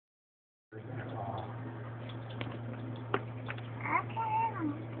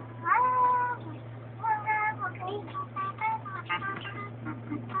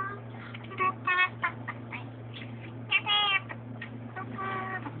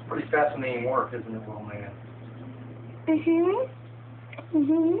Pretty fascinating work, isn't it, little man?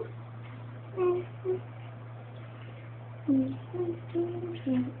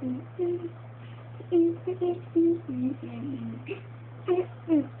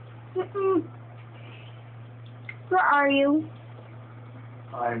 Where are you?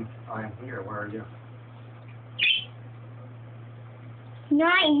 I'm here. Where are you?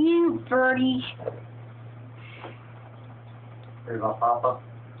 Not you, Birdie. Worried about Papa?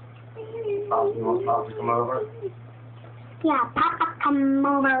 Papa, you want Papa to come over? Yeah, Papa, come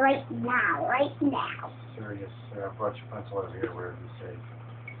over right now. Serious. I brought your pencil over here where it'd be safe.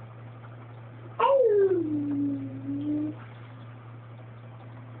 Oh.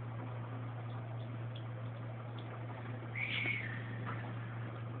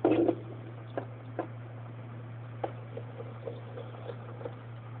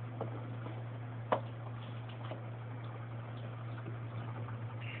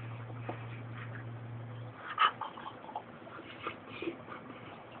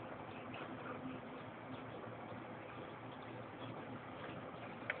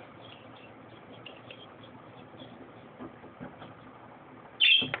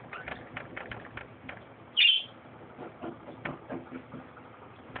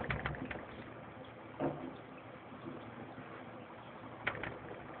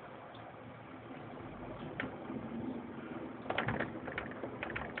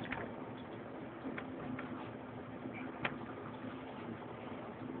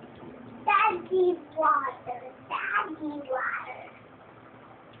 Daddy water.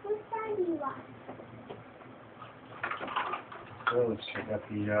 Who's Daddy water? So let's check out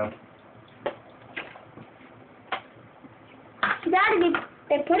the, Daddy,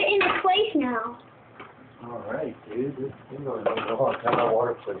 they put it into place now. Alright, dude. You really know a lot of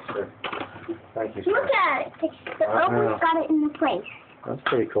water place there. Thank you, sir. Look at it. The oven's got it into place. That's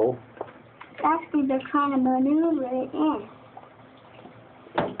pretty cool. Actually, they're trying to maneuver it in.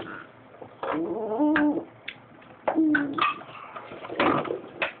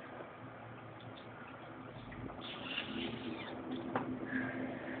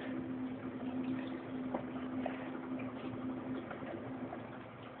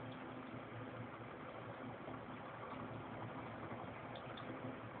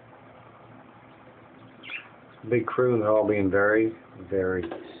 Big crew, and they're all being very, very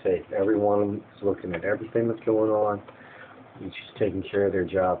safe. Everyone is looking at everything that's going on. Each is taking care of their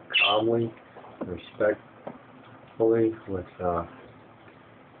job calmly, respectfully,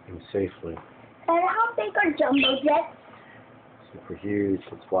 and safely. And how big are jumbo jets? Super huge.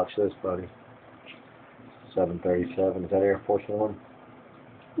 Let's watch this, buddy. 737. Is that Air Force One?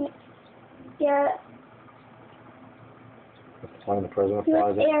 Yeah. That's the plane the president U.S.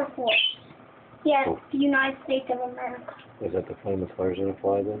 flies in? Air Force. Yes, Cool. the United States of America. Is that the plane the president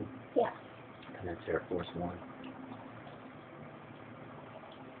flies in? Yeah. And that's Air Force One.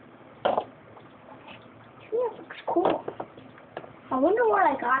 Yeah, it looks cool. I wonder where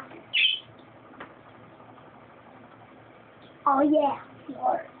I got this. Oh yeah,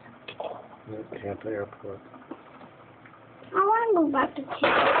 Florida. Tampa Airport. I want to go back to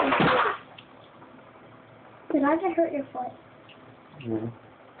Tampa. Did I just hurt your foot? Mm-hmm.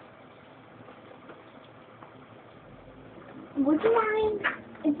 Would you mind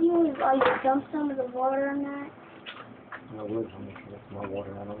if you dump some of the water on that? No, wood. That's my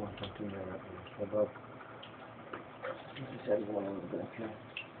water. I don't want to do that right now. So about. Just had one on the back here.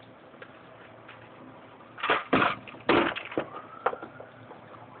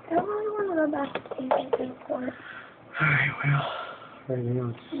 I don't really want to go back to Tampa Airport. Alright, well, right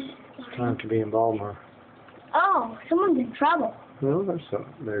now it's time to be in Baltimore. Oh, someone's in trouble. Well,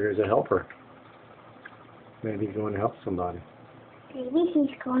 there's a helper. Maybe he's going to help somebody. Maybe he's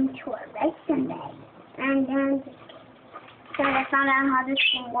going to arrest somebody. And then so I found out how this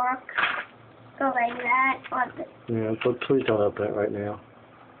can work. Go like that. Or the, Yeah, please don't open it right now.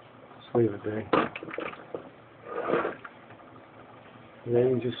 Just leave it there. And then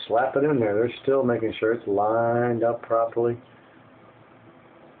you just slap it in there. They're still making sure it's lined up properly.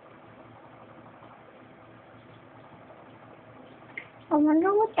 I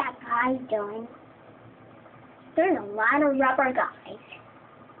wonder what that guy's doing. There's a lot of rubber guys.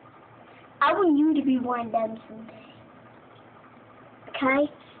 I want you to be one of them someday. Okay?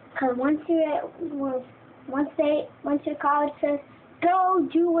 Because once your college says, go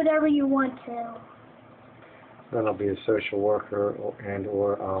do whatever you want to. Then I'll be a social worker or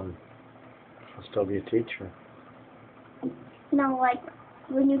I'll still be a teacher. No, like,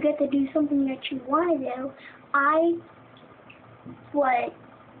 when you get to do something that you want to do, I would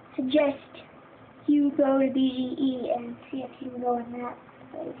suggest you go to BGE and see if you can go in that.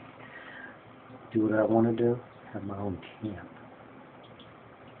 place. Do what I want to do. Have my own camp.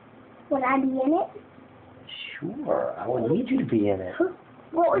 Would I be in it? Sure. I would need you to be in it.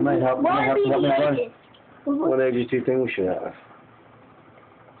 What would You might be, help- you what might would be help- the help me run. ages? What ages do you think we should have?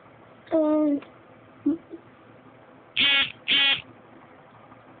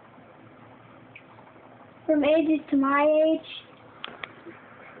 From ages to my age,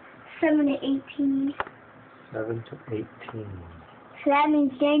 7 to 18. 7 to 18. So that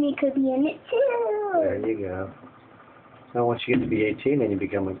means Jamie could be in it There too. you go. Now, once you get to be 18, then you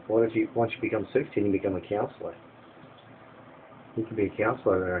become a. What if you once you become 16, you become a counselor? He could be a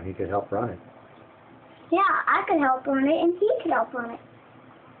counselor there, and he could help run it. Yeah, I could help run it, and he could help run it.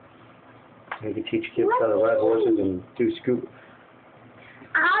 He could teach kids how to ride horses and do scuba.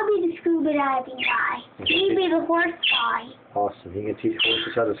 I'll be the scuba diving guy. You be the horse guy. Awesome. He can teach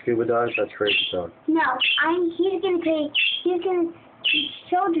horses how to scuba dive. That's crazy, dog. No, he's gonna teach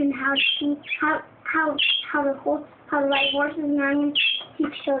children how to ride horses, and I'm gonna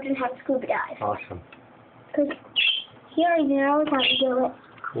teach children how to scuba dive. Awesome. Because he already knows how to do it,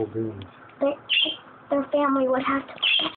 Cool beans. but their family would have to